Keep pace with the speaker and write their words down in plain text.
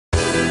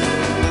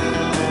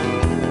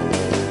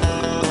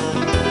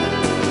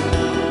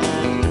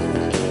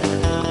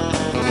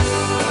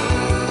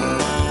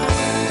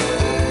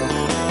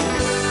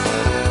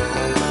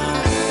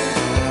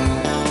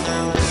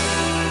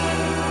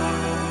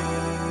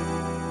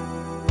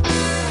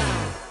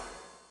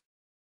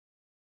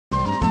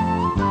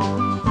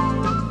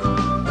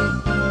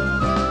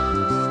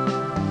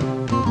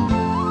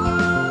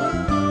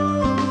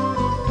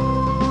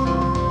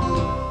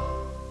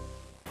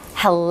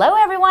Hello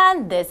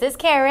everyone, this is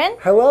Karen.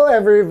 Hello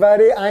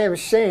everybody, I am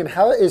Shane.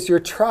 How is your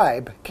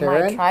tribe,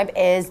 Karen? My tribe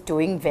is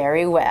doing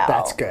very well.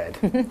 That's good.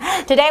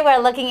 Today we're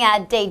looking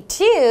at day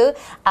 2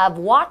 of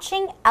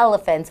watching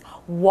elephants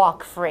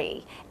walk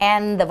free.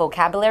 And the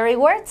vocabulary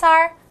words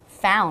are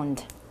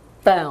found.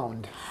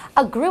 Found.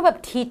 A group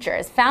of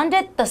teachers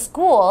founded the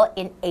school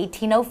in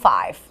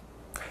 1805.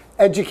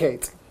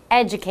 Educate.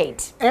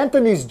 Educate.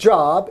 Anthony's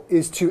job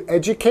is to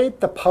educate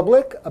the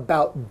public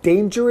about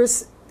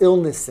dangerous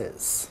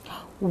illnesses.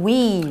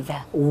 Weave.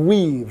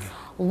 Weave.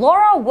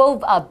 Laura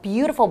wove a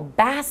beautiful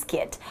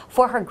basket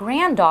for her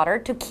granddaughter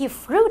to keep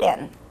fruit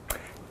in.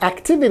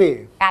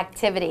 Activity.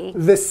 Activity.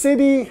 The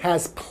city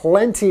has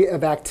plenty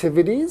of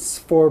activities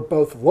for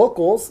both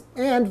locals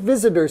and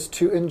visitors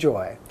to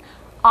enjoy.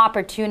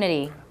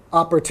 Opportunity.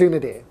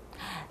 Opportunity.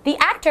 The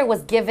actor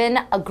was given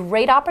a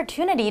great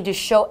opportunity to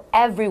show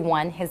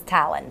everyone his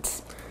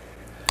talent.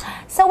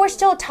 So we're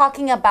still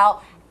talking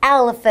about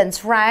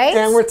elephants, right?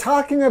 And we're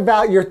talking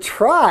about your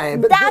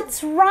tribe.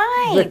 That's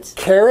right. The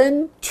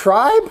Karen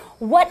tribe?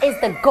 What is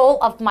the goal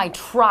of my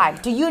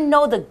tribe? Do you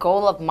know the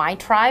goal of my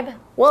tribe?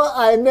 Well,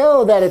 I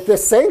know that at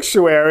this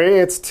sanctuary,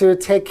 it's to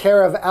take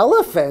care of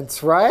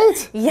elephants,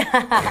 right?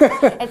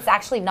 Yeah, it's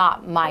actually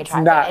not my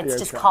tribe. It's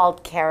just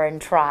called Karen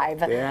tribe.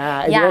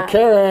 Yeah, you're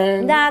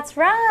Karen. That's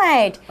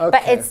right. Okay.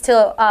 But it's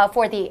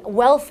for the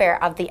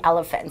welfare of the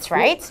elephants,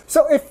 right?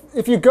 So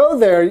if you go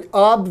there,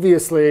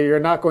 obviously you're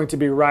not going to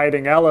be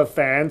riding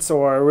elephants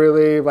or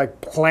really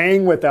like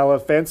playing with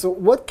elephants. So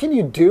what can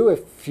you do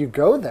if you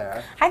go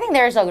there? I think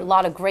there's a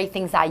lot of great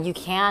things that you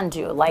can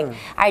do. Like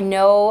I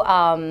know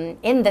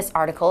in this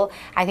article,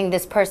 I think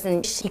this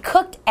person, she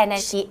cooked and then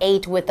she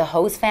ate with the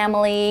host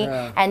family.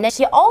 And then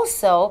she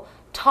also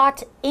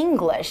taught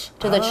English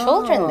to the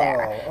children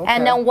there. Okay.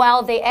 And then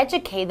while they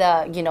educate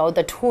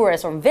the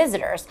tourists or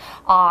visitors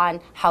on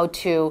how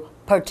to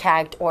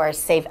protect or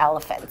save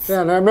elephants.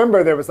 Yeah, and I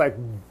remember there was like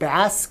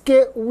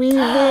basket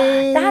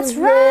weaving. That's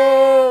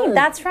right.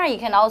 That's right. You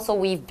can also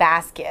weave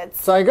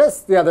baskets. So I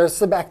guess, yeah, there's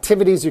some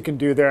activities you can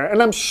do there.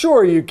 And I'm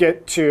sure you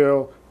get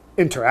to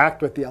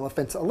interact with the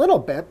elephants a little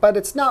bit, but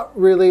it's not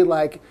really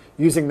like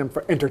using them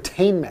for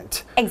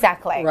entertainment.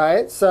 Exactly.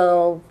 Right?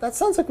 So that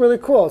sounds like really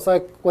cool. It's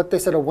like what they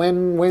said, a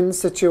win-win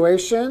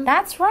situation.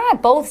 That's right.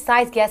 Both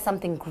sides get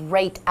something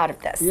great out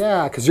of this.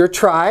 Yeah, because your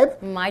tribe,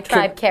 my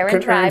tribe, Karen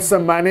can tribe, earn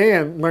some money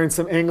and learn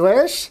some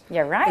English.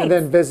 You're right. And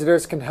then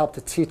visitors can help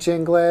to teach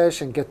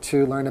English and get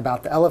to learn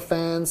about the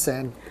elephants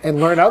and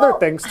learn other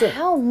things too.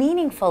 How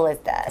meaningful is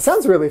this? It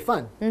sounds really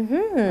fun. All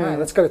right,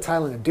 let's go to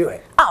Thailand and do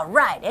it. All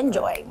right,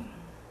 enjoy.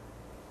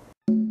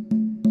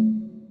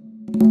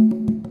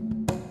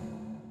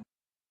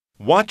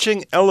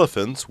 Watching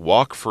elephants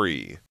walk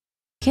free.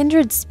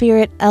 Kindred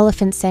Spirit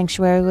Elephant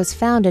Sanctuary was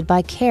founded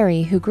by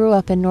Carrie, who grew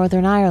up in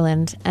Northern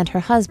Ireland, and her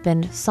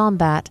husband,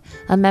 Sombat,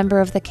 a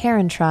member of the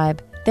Karen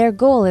tribe. Their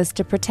goal is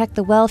to protect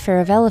the welfare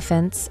of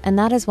elephants, and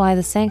that is why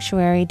the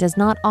sanctuary does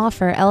not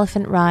offer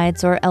elephant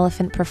rides or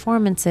elephant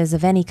performances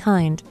of any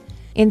kind.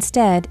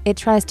 Instead, it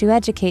tries to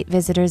educate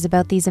visitors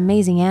about these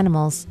amazing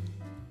animals.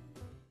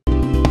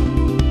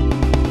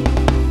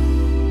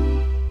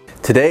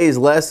 Today's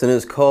lesson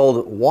is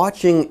called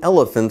Watching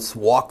Elephants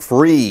Walk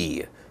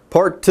Free,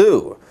 Part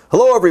 2.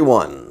 Hello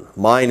everyone,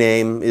 my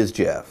name is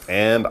Jeff.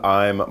 And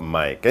I'm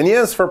Mike. And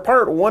yes, for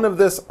part 1 of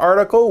this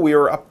article, we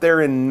were up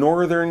there in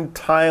northern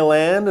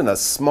Thailand in a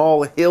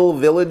small hill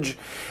village,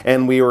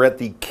 and we were at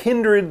the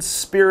Kindred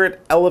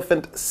Spirit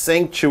Elephant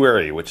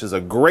Sanctuary, which is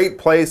a great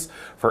place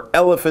for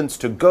elephants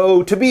to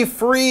go to be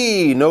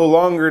free. No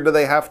longer do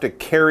they have to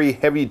carry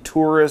heavy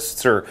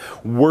tourists or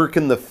work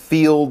in the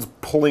fields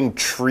pulling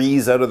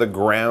trees out of the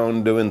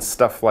ground, doing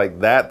stuff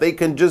like that. They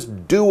can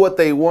just do what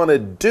they want to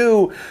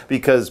do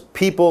because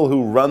people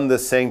who run the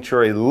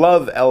sanctuary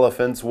love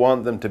elephants,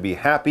 want them to be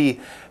happy,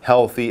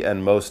 healthy,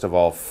 and most of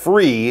all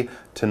free,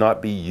 to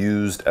not be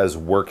used as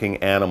working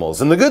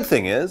animals. And the good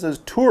thing is, as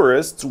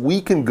tourists,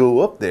 we can go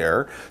up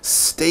there,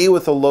 stay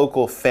with a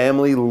local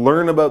family,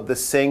 learn about the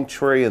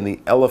sanctuary and the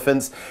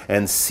elephants,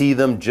 and see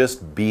them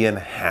just being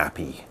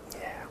happy.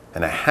 Yeah.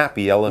 And a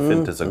happy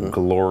elephant is a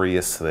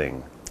glorious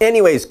thing.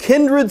 Anyways,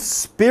 Kindred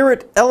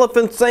Spirit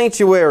Elephant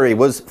Sanctuary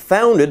was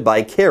founded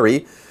by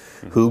Carrie,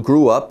 who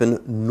grew up in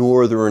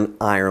Northern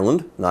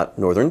Ireland, not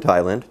Northern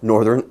Thailand,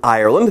 Northern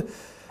Ireland,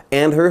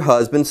 and her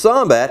husband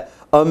Sombat,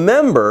 a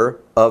member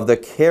of the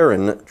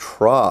Karen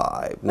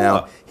tribe.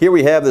 Now, here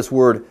we have this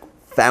word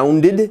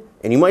founded,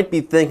 and you might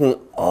be thinking,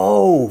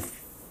 oh,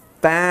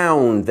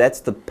 found, that's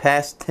the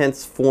past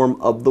tense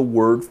form of the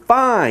word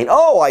find.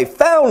 Oh, I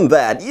found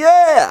that,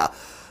 yeah!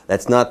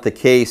 That's not the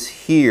case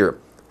here.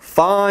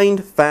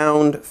 Find,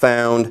 found,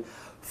 found,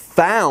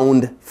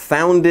 found,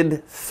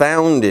 founded,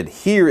 founded.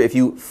 Here, if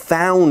you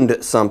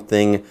found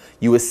something,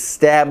 you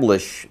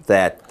establish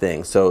that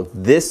thing. So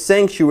this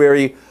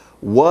sanctuary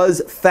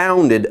was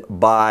founded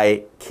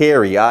by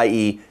Carrie,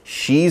 i.e.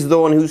 she's the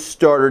one who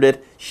started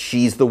it,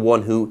 she's the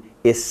one who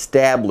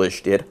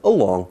established it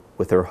along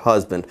with her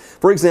husband.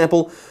 For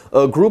example,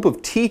 a group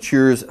of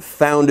teachers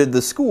founded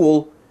the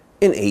school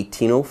in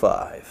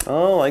 1805.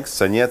 Oh, like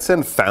Sun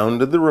Yat-sen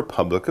founded the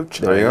Republic of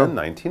China in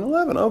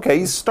 1911. Okay,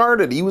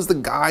 he was the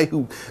guy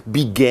who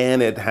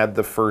began it, had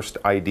the first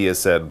idea,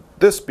 said,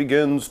 this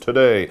begins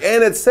today.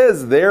 And it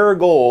says their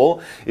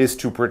goal is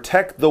to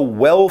protect the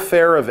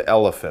welfare of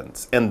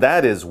elephants. And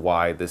that is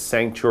why the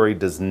sanctuary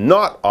does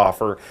not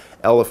offer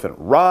elephant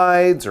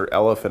rides or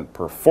elephant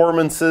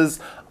performances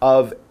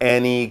of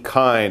any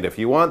kind. If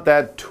you want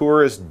that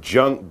tourist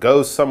junk,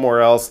 go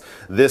somewhere else.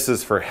 This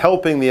is for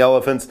helping the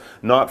elephants,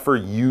 not for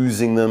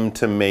using them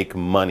to make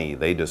money.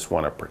 They just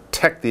want to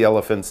protect the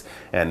elephants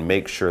and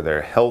make sure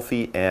they're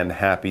healthy and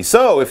happy.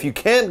 So if you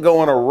can't go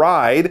on a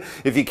ride,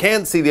 if you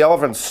can't see the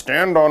elephants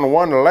stand on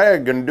one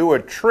leg and do a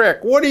trick,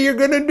 what are you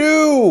going to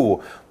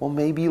do? Well,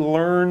 maybe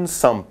learn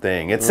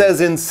something. It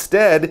says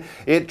instead,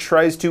 it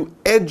tries to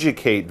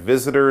educate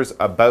visitors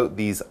about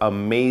these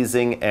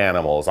amazing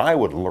animals. I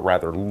would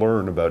rather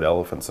learn about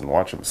elephants and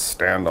watch them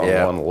stand on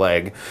one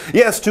leg.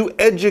 Yes, to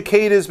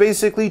educate is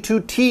basically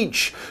to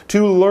teach,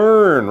 to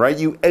learn, right?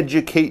 You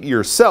educate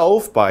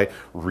yourself by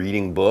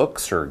reading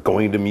books or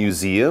going to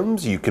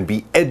museums. You can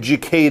be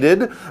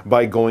educated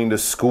by going to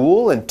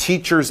school, and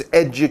teachers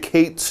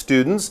educate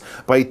students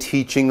by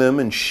teaching them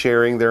and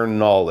sharing their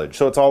knowledge.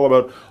 So it's all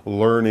about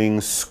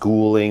learning,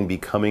 schooling,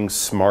 becoming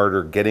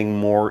smarter, getting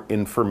more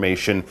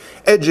information.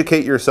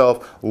 Educate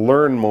yourself,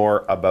 learn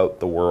more about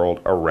the world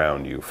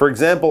around you. For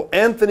example,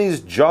 Anthony's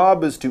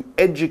job is to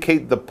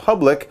educate the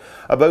public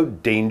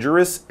about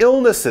dangerous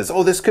illnesses.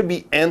 Oh, this could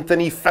be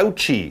Anthony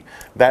Fauci,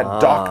 that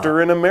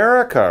doctor in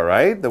America,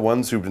 right? The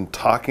ones who've been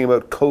talking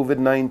about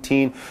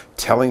COVID-19,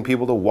 telling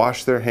people to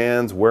wash their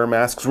hands, wear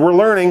masks. We're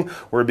learning,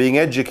 we're being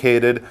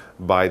educated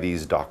by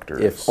these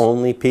doctors. If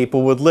only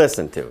people would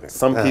listen to him.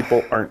 Some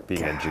people aren't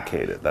being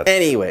educated.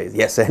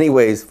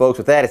 Anyways, folks,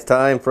 with that, it's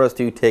time for us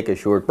to take a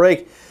short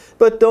break.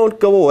 But don't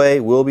go away,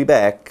 we'll be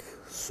back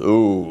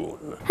soon.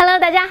 Hello，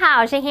 大家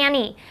好，我是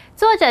Hanny。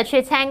作者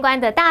去参观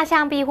的大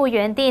象庇护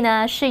园地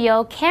呢，是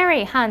由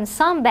Carrie 和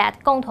Sombat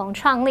共同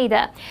创立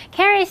的。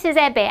Carrie 是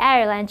在北爱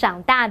尔兰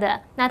长大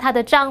的，那她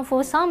的丈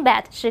夫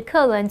Sombat 是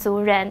克伦族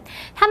人。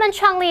他们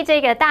创立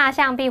这个大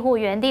象庇护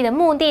园地的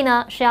目的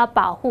呢，是要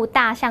保护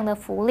大象的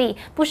福利，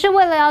不是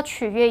为了要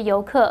取悦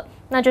游客。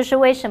那就是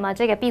为什么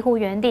这个庇护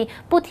园地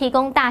不提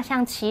供大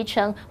象骑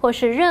乘或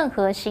是任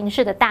何形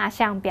式的大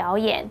象表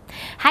演。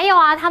还有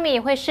啊，他们也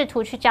会试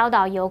图去教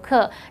导游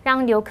客，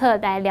让游客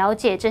来了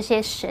解这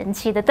些神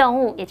奇的动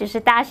物，也就是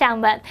大象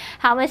们。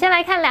好，我们先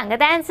来看两个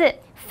单字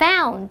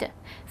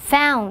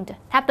 ，found。Found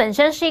它本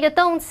身是一个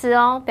动词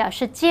哦，表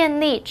示建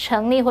立、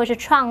成立或是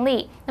创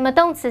立。那么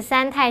动词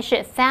三态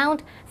是 found、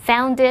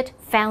founded、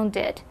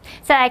founded。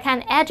再来看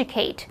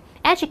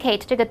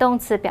educate。Educate 这个动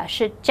词表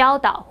示教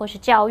导或是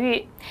教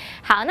育。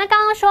好，那刚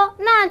刚说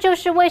那就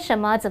是为什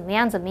么怎么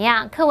样怎么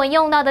样，课文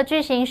用到的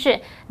句型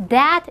是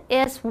That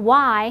is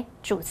why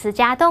主词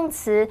加动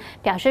词，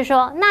表示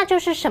说那就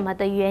是什么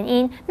的原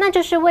因，那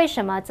就是为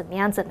什么怎么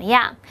样怎么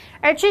样。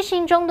而句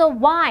型中的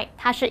why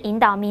它是引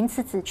导名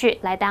词子句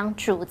来当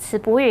主词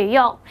补语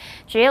用。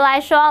举例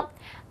来说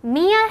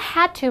Mia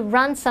had to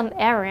run some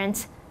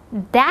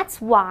errands.That's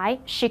why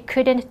she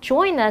couldn't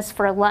join us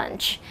for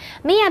lunch.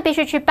 Mia 必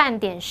须去办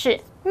点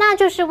事，那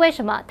就是为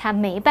什么她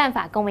没办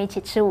法跟我们一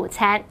起吃午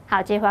餐。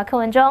好，接回到课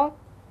文中。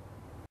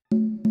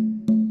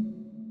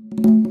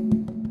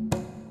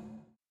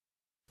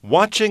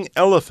Watching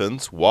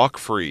elephants walk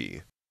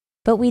free.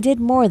 But we did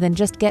more than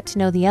just get to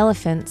know the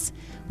elephants.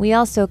 We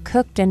also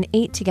cooked and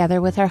ate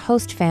together with our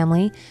host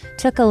family,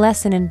 took a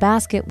lesson in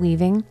basket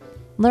weaving,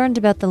 learned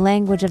about the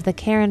language of the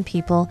Karen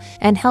people,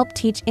 and helped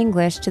teach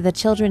English to the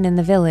children in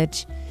the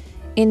village.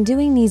 In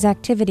doing these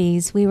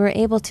activities, we were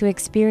able to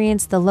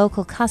experience the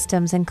local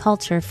customs and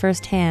culture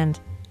firsthand.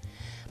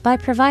 By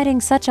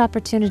providing such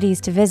opportunities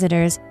to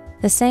visitors,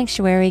 the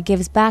sanctuary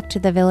gives back to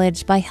the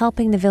village by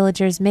helping the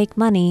villagers make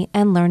money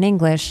and learn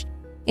English.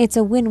 It's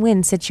a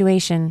win-win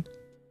situation.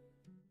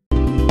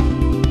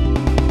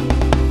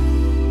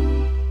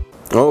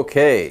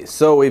 Okay,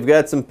 so we've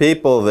got some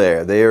people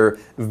there. They're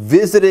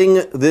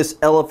visiting this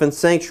elephant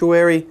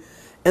sanctuary,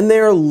 and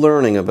they're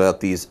learning about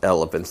these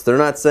elephants. They're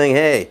not saying,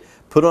 hey,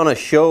 put on a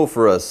show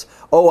for us.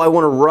 Oh, I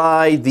want to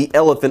ride the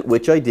elephant,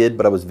 which I did,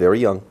 but I was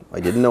very young. I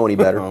didn't know any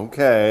better.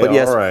 Okay, but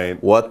yes, all right.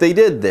 What they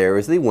did there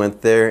is they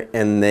went there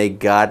and they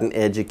got an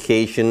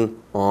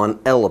education on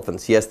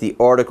elephants. Yes, the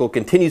article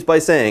continues by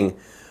saying,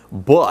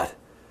 but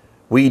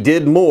we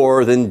did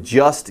more than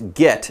just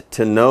get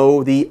to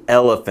know the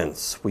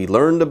elephants. We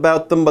learned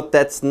about them, but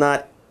that's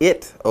not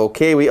it.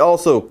 Okay, we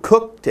also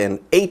cooked and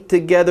ate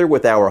together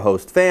with our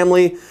host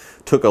family,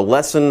 took a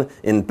lesson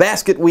in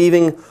basket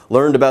weaving,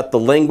 learned about the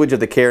language of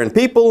the Karen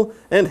people,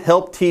 and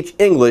helped teach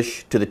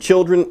English to the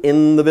children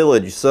in the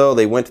village. So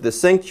they went to the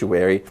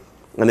sanctuary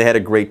and they had a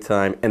great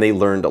time and they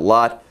learned a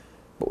lot.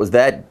 But was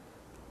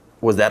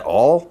that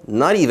all?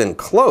 Not even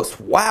close.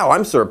 Wow,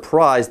 I'm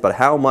surprised by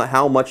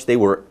how much they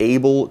were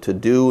able to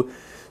do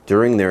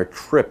during their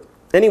trip.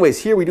 Anyways,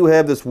 here we do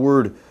have this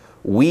word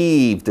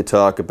weave to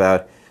talk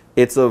about.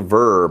 It's a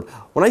verb.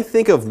 When I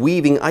think of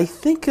weaving, I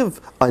think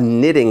of a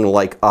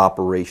knitting-like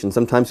operation.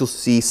 Sometimes you'll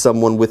see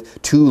someone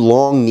with 2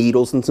 long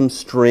needles and some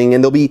string,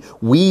 and they'll be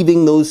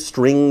weaving those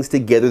strings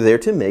together there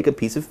to make a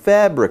piece of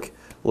fabric,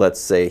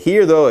 let's say.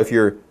 Here, though, if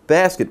you're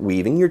basket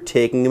weaving, you're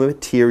taking a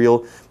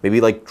material,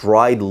 maybe like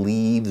dried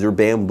leaves or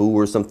bamboo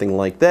or something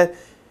like that,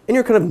 and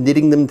you're kind of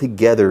knitting them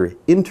together,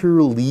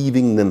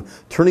 interleaving them,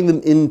 turning them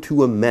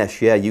into a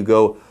mesh. Yeah, you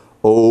go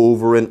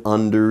over and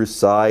under,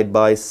 side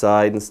by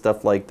side and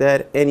stuff like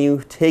that, and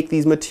you take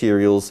these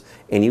materials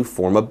and you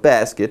form a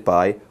basket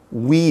by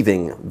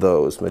weaving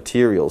those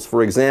materials.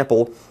 For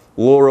example,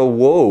 Laura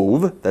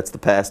wove, that's the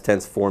past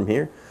tense form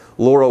here,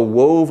 Laura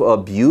wove a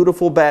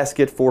beautiful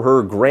basket for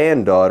her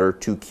granddaughter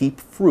to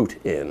keep fruit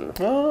in.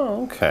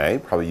 Oh,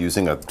 okay. Probably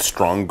using a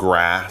strong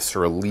grass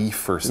or a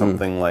leaf or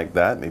something like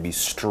that. Maybe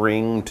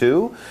string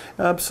too.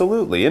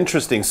 Absolutely.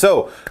 Interesting.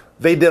 So,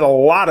 they did a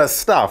lot of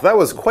stuff. That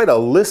was quite a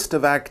list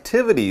of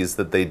activities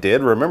that they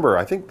did. Remember,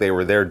 I think they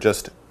were there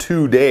just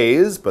 2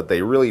 days, but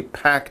they really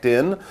packed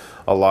in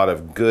a lot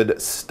of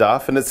good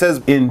stuff. And it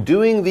says, in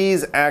doing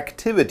these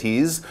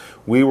activities,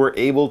 we were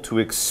able to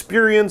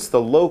experience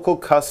the local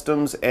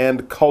customs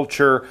and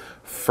culture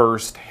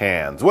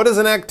firsthand. What is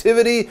an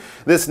activity?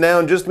 This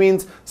noun just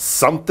means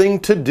something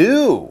to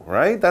do,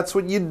 right? That's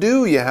what you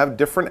do. You have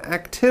different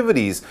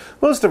activities.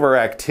 Most of our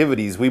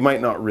activities we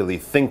might not really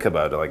think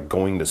about, like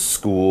going to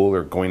school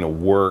or going to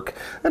work.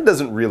 That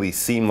doesn't really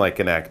seem like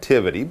an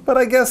activity, but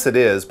I guess it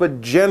is. But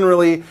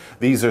generally,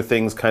 these are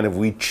things kind of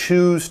we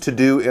choose to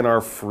do in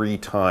our free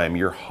time.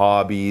 Your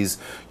hobbies,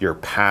 your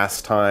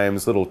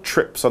pastimes, little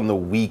trips on the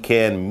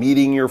weekend,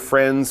 meeting your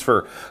friends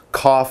for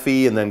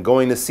coffee and then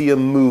going to see a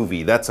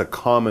movie. That's a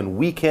common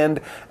weekend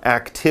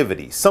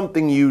activity,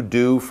 something you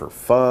do for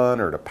fun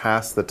or to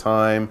pass the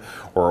time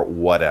or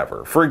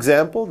whatever. For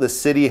example, the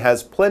city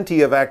has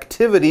plenty of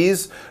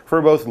activities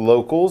for both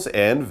locals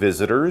and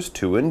visitors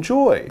to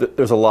enjoy.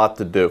 There's a lot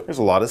to do. There's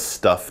a lot of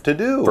stuff to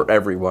do. For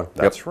everyone.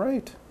 That's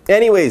right.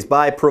 Anyways,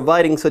 by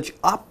providing such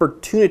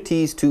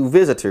opportunities to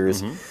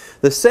visitors,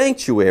 the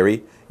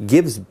sanctuary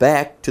gives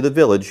back to the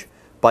village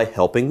by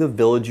helping the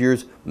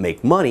villagers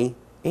make money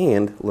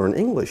and learn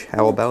English.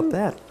 How about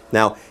that?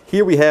 Now,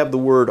 here we have the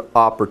word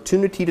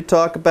opportunity to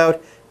talk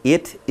about.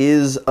 It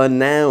is a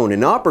noun.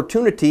 An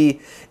opportunity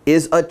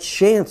is a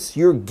chance.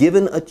 You're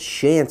given a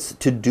chance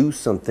to do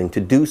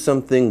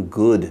something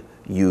good,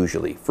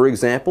 usually. For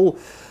example,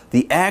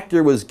 the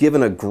actor was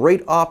given a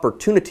great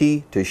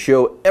opportunity to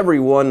show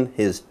everyone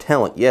his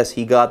talent. Yes,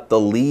 he got the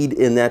lead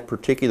in that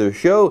particular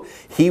show.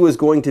 He was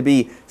going to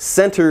be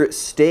center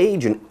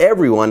stage, and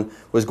everyone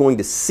was going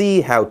to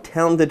see how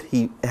talented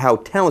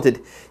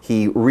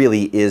he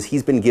really is.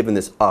 He's been given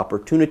this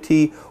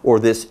opportunity or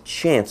this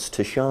chance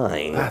to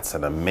shine. That's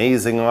an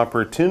amazing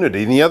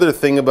opportunity. And the other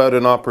thing about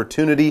an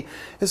opportunity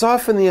is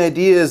often the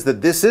idea is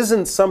that this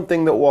isn't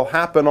something that will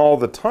happen all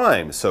the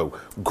time. So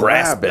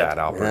grab that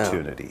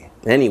opportunity. Yeah.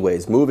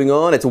 Anyways, moving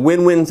on. It's a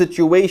win-win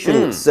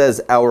situation,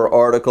 says our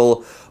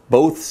article.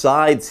 Both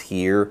sides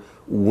here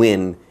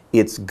win.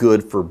 It's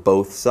good for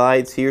both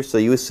sides here. So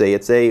you would say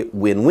it's a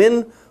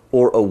win-win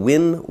or a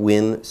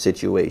win-win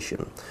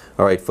situation.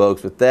 All right,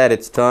 folks, with that,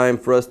 it's time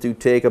for us to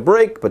take a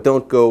break, but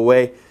don't go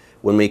away.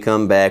 When we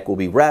come back, we'll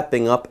be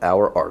wrapping up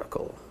our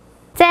article.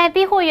 在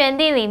庇护园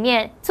地里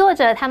面，作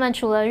者他们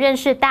除了认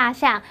识大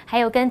象，还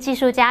有跟寄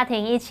宿家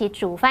庭一起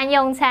煮饭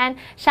用餐、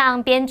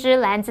上编织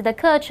篮子的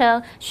课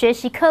程、学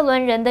习克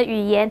伦人的语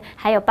言，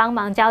还有帮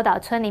忙教导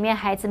村里面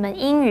孩子们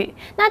英语。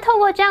那透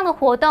过这样的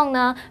活动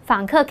呢，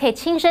访客可以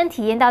亲身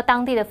体验到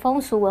当地的风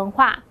俗文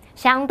化。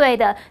相对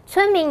的，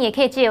村民也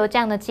可以借由这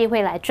样的机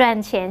会来赚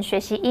钱、学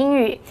习英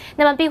语。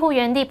那么庇护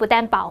园地不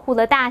但保护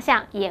了大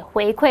象，也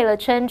回馈了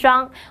村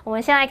庄。我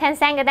们先来看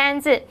3个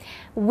单字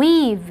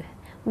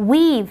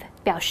 ：weave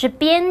表示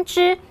编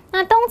织，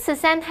那动词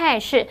三态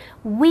是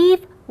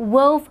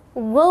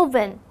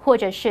weave、wove、woven， 或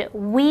者是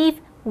weave、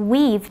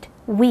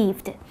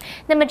weaved。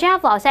那么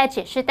Jeff 老师在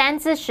解释单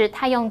字时，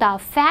他用到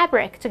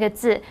fabric 这个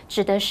字，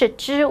指的是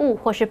织物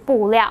或是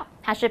布料。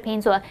它是拼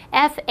作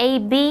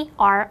F-A-B-R-I-C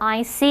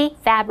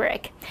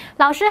fabric。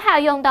老师还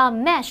有用到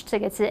mesh 这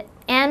个字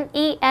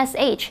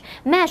M-E-S-H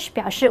mesh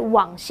表示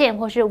网线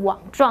或是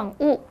网状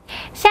物。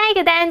下一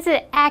个单字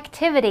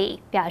activity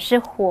表示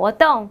活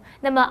动，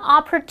那么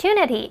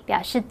opportunity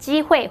表示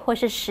机会或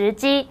是时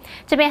机。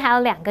这边还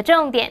有2个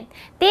重点，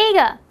第一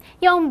个。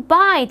用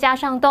by 加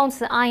上动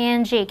词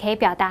ing 可以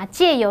表达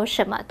借由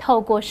什么、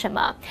透过什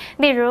么。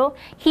例如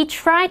 ，He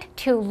tried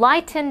to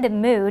lighten the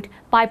mood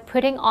by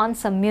putting on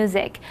some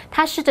music。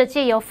他试着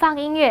借由放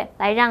音乐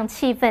来让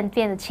气氛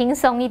变得轻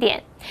松一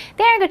点。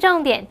第2个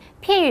重点，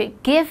片语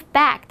give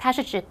back 它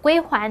是指归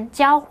还、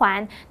交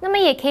还，那么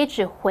也可以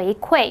指回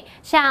馈，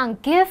像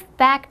give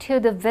back to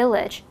the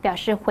village 表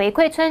示回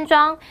馈村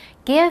庄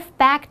 ，give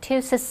back to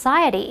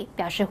society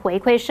表示回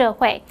馈社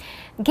会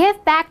 ，give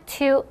back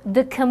to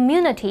the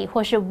community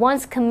或是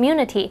one's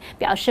community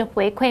表示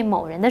回馈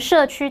某人的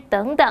社区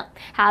等等。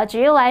好，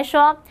举例来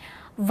说。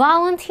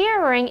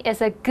Volunteering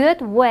is a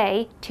good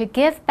way to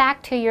give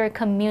back to your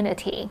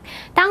community.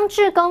 当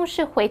志工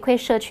是回馈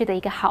社区的一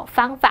个好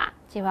方法。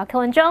进入课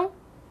文中。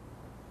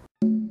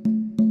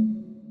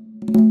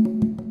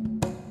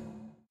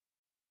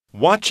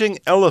Watching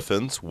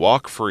elephants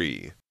walk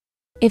free.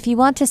 If you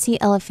want to see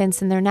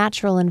elephants in their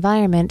natural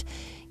environment,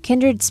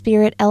 Kindred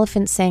Spirit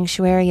Elephant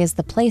Sanctuary is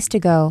the place to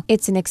go.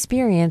 It's an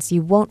experience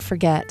you won't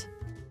forget.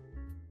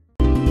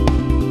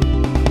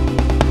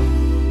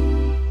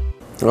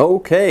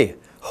 Okay,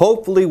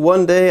 hopefully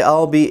one day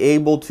I'll be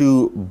able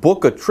to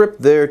book a trip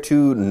there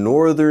to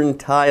northern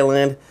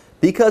Thailand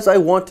because I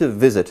want to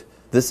visit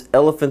this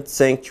elephant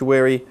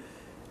sanctuary.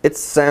 It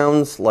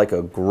sounds like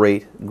a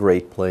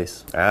great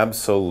place.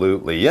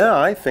 Absolutely. Yeah,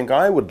 I think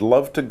I would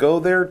love to go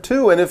there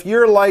too. And if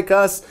you're like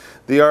us,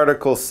 the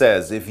article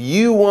says, if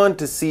you want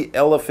to see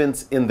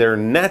elephants in their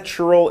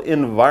natural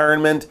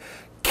environment,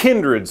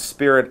 Kindred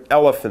Spirit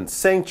Elephant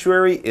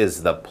Sanctuary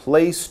is the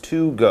place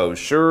to go.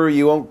 Sure,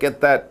 you won't get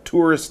that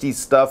touristy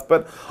stuff,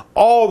 but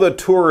all the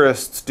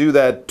tourists do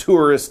that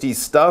touristy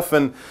stuff,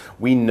 and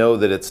we know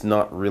that it's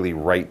not really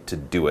right to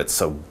do it.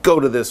 So go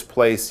to this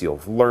place,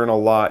 you'll learn a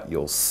lot,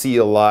 you'll see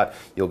a lot,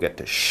 you'll get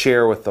to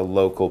share with the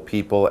local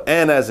people,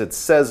 and as it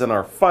says in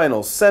our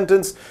final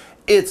sentence,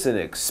 it's an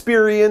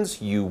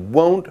experience you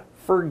won't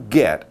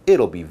forget.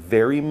 It'll be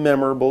very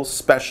memorable,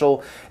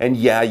 special, and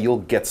yeah, you'll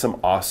get some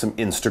awesome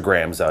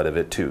Instagrams out of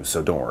it too,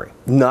 so don't worry.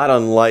 Not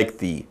unlike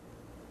the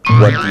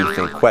what do you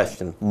think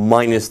question,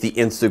 minus the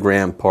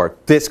Instagram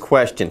part. This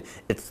question,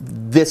 it's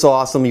this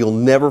awesome, you'll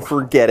never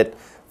forget it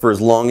for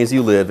as long as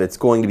you live. It's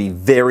going to be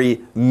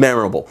very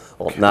memorable.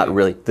 Well, okay. Not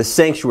really. The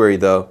sanctuary,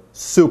 though,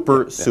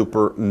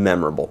 super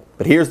memorable.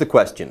 But here's the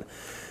question.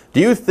 Do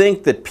you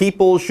think that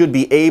people should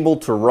be able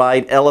to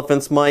ride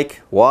elephants,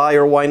 Mike? Why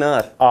or why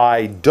not?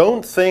 I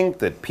don't think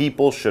that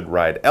people should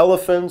ride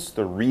elephants.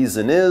 The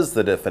reason is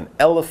that if an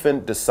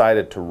elephant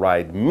decided to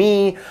ride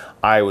me,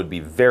 I would be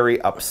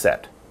very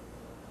upset.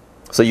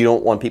 So you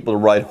don't want people to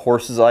ride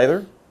horses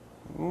either?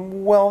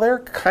 Well, they're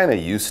kind of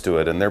used to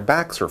it and their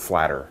backs are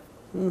flatter.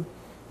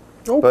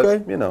 Okay.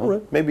 But, you know,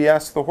 right. Maybe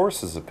ask the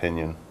horse's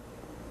opinion.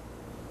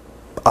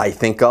 I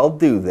think I'll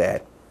do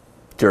that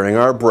during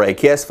our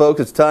break. Yes, folks,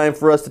 it's time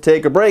for us to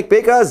take a break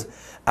because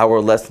our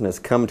lesson has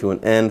come to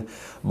an end.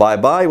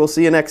 Bye-bye. We'll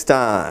see you next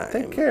time.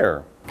 Take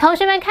care. 同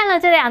学们看了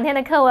这2天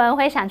的课文，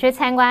会想去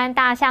参观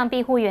大象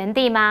庇护园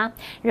地吗？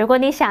如果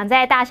你想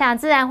在大象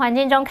自然环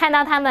境中看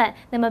到它们，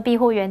那么庇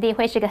护园地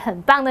会是个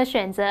很棒的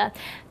选择。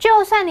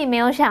就算你没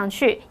有想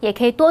去，也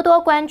可以多多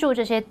关注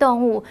这些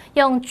动物，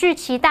用巨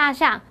骑大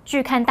象、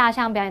拒看大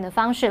象表演的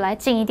方式来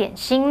尽一点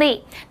心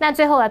力。那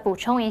最后来补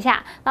充一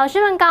下，老师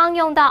们刚刚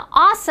用到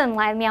awesome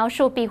来描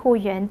述庇护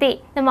园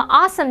地，那么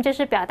awesome 就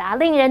是表达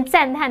令人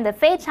赞叹的、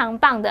非常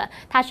棒的，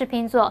它是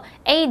拼作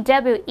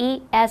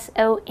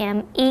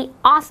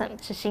awesome。Awesome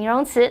是形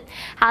容词。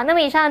好，那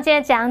么以上今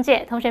天的讲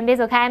解，同学们别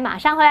走开，马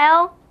上回来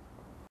哦。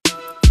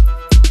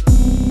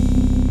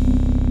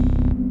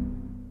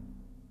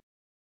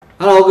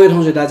Hello， 各位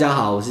同学，大家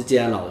好，我是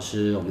建安老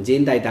师。我们今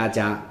天带大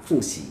家复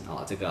习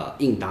这个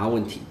应答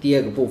问题第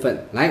2个部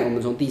分。来，我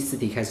们从第4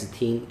题开始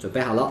听，准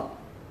备好了。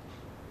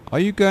Are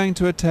you going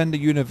to attend a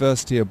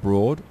university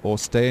abroad or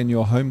stay in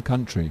your home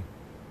country?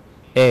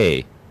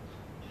 A.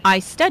 I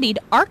studied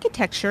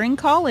architecture in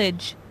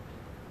college.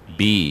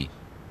 B.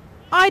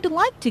 I'd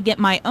like to get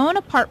my own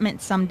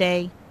apartment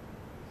someday.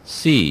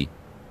 C.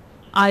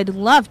 I'd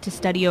love to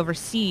study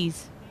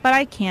overseas, but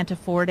I can't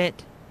afford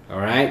it.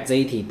 Alright， 这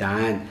一题答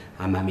案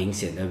还蛮明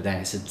显，对不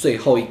对？是最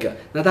后一个。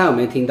那大家有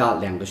没有听到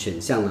2个选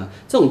项呢？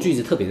这种句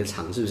子特别的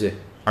长，是不是？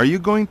 Are you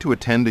going to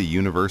attend a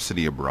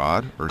university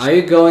abroad? Are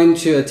you going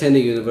to attend a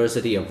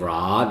university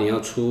abroad? 你要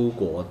出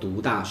国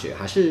读大学，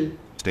还是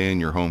Stay in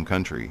your home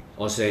country?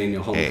 Or stay in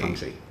your home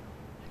country?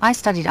 I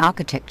studied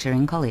architecture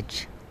in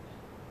college.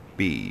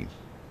 B.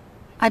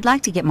 I'd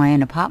like to get my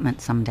own apartment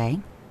someday.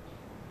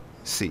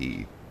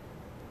 C.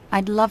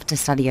 I'd love to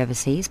study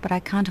overseas, but I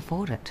can't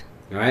afford it.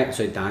 Alright，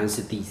 所以答案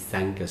是第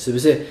3个，是不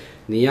是？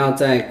你要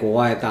在国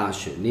外大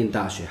学念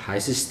大学，还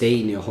是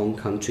stay in your home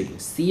country?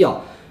 C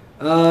哦。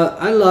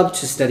I love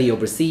to study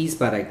overseas,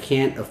 but I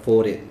can't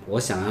afford it. 我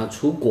想要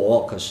出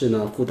国，可是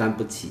呢，负担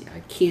不起。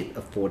I can't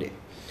afford it.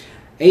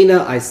 A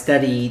呢 ，I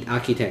studied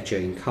architecture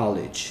in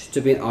college.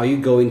 这边 Are you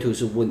going to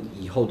是问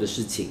以后的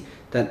事情，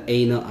但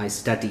A 呢 ，I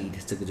studied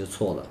这个就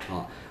错了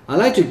啊。I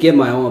like to get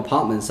my own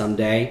apartment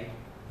someday.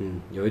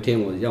 有一天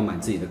我要买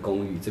自己的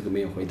公寓，这个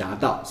没有回答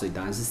到，所以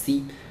答案是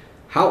C。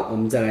好，我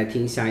们再来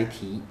听下一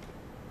题。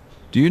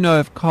Do you know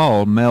if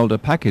Carl mailed a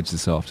package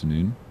this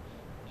afternoon?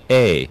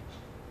 A.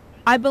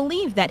 I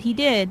believe that he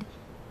did.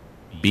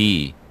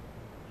 B.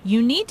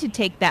 You need to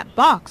take that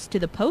box to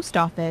the post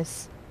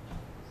office.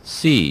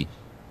 C.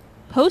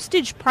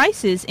 Postage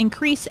prices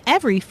increase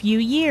every few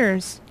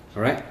years.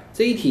 Alright，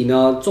 这一题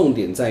呢，重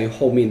点在于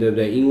后面，对不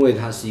对？因为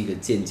它是一个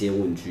间接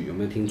问句，有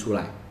没有听出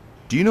来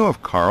Do you know if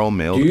Carl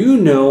mailed... Do you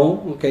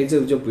know? OK， 这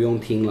个就不用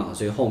听了，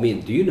所以后面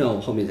Do you know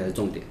后面才是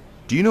重点。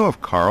Do you know if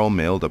Carl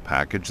mailed a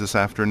package this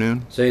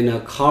afternoon? 所以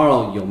呢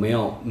 ，Carl 有没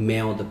有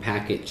mail the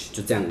package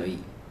就这样而已。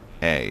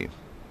A.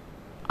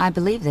 I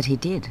believe that he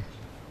did.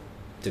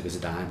 这个是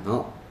答案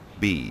哦。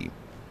B.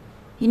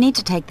 You need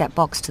to take that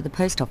box to the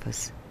post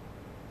office.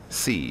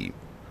 C.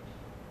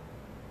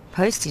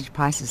 Postage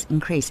prices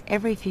increase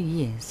every few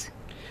years.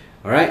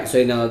 Alright， 所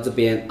以呢，这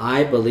边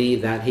I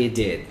believe that he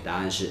did， 答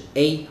案是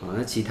A。好，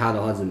那其他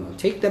的话怎么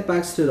 ？Take the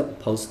box to the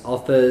post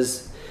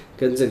office，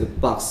 跟这个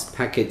box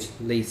package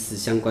类似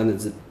相关的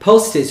字。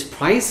Postage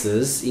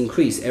prices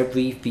increase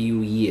every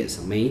few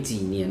years， 每几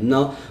年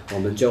呢，我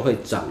们就会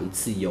涨一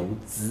次邮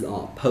资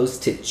哦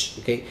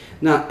 ，postage。OK，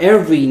 那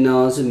every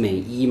呢是每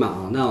一嘛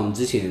啊，那我们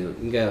之前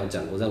应该有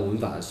讲过，在文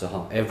法的时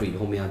候 ，every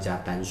后面要加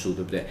单数，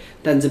对不对？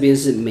但这边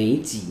是每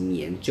几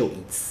年就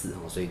一次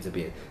哦，所以这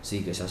边是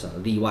一个小小的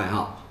例外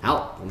哈。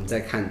好，我们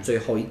再看最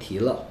后一题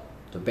了，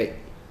准备。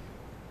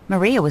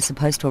Maria was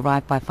supposed to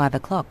arrive by 5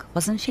 o'clock,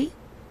 wasn't she?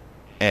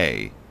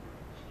 A.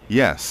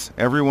 Yes,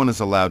 everyone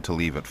is allowed to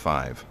leave at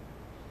 5.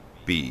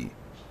 B.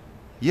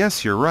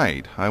 Yes, you're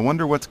right. I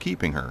wonder what's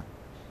keeping her.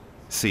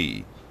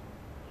 C.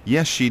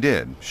 Yes, she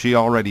did. She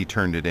already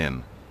turned it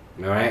in.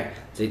 Alright，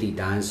 这题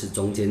答案是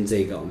中间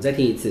这个，我们再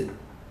听一次。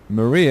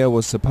Maria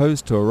was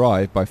supposed to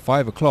arrive by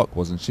 5 o'clock,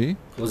 wasn't she?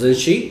 Wasn't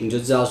she？ 你就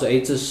知道说，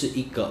这是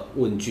一个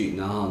问句，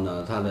然后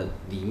呢，它的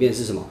里面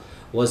是什么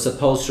 ？Was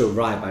supposed to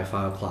arrive by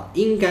 5 o'clock，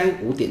 应该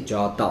5点就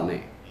要到呢。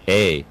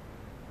A.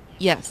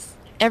 Yes,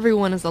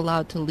 everyone is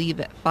allowed to leave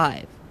at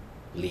 5.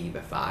 Leave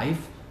at 5.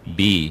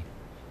 B.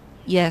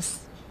 Yes,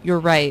 you're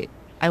right.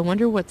 I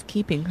wonder what's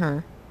keeping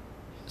her.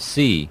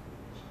 C.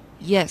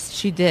 Yes,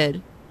 she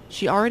did.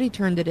 She already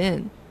turned it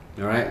in.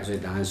 Alright， 所以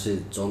答案是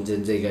中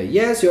间这个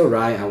Yes, you're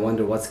right. I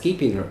wonder what's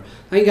keeping her。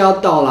它应该要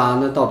到啦，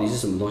那到底是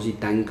什么东西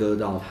耽搁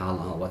到它了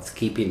哈 ？What's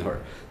keeping her？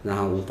 让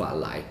它无法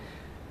来。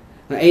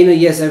那 A 呢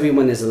 ？Yes,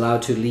 everyone is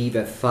allowed to leave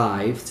at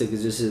 5。这个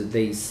就是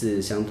类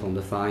似相同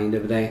的发音，对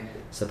不对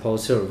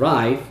 ？Supposed to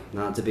arrive，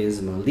 那这边是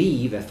什么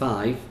 ？Leave at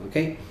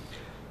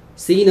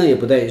 5。OK。C 呢也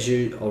不对，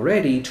是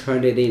already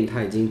turned it in，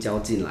 它已经交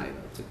进来了。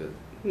这个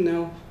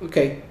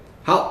No，OK。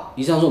好，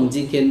以上是我们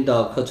今天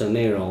的课程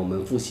内容，我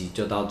们复习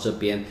就到这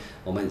边，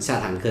我们下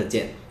堂课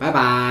见，拜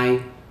拜。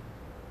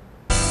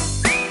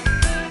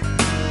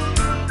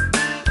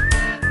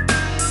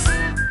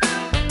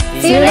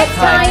See you next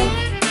time.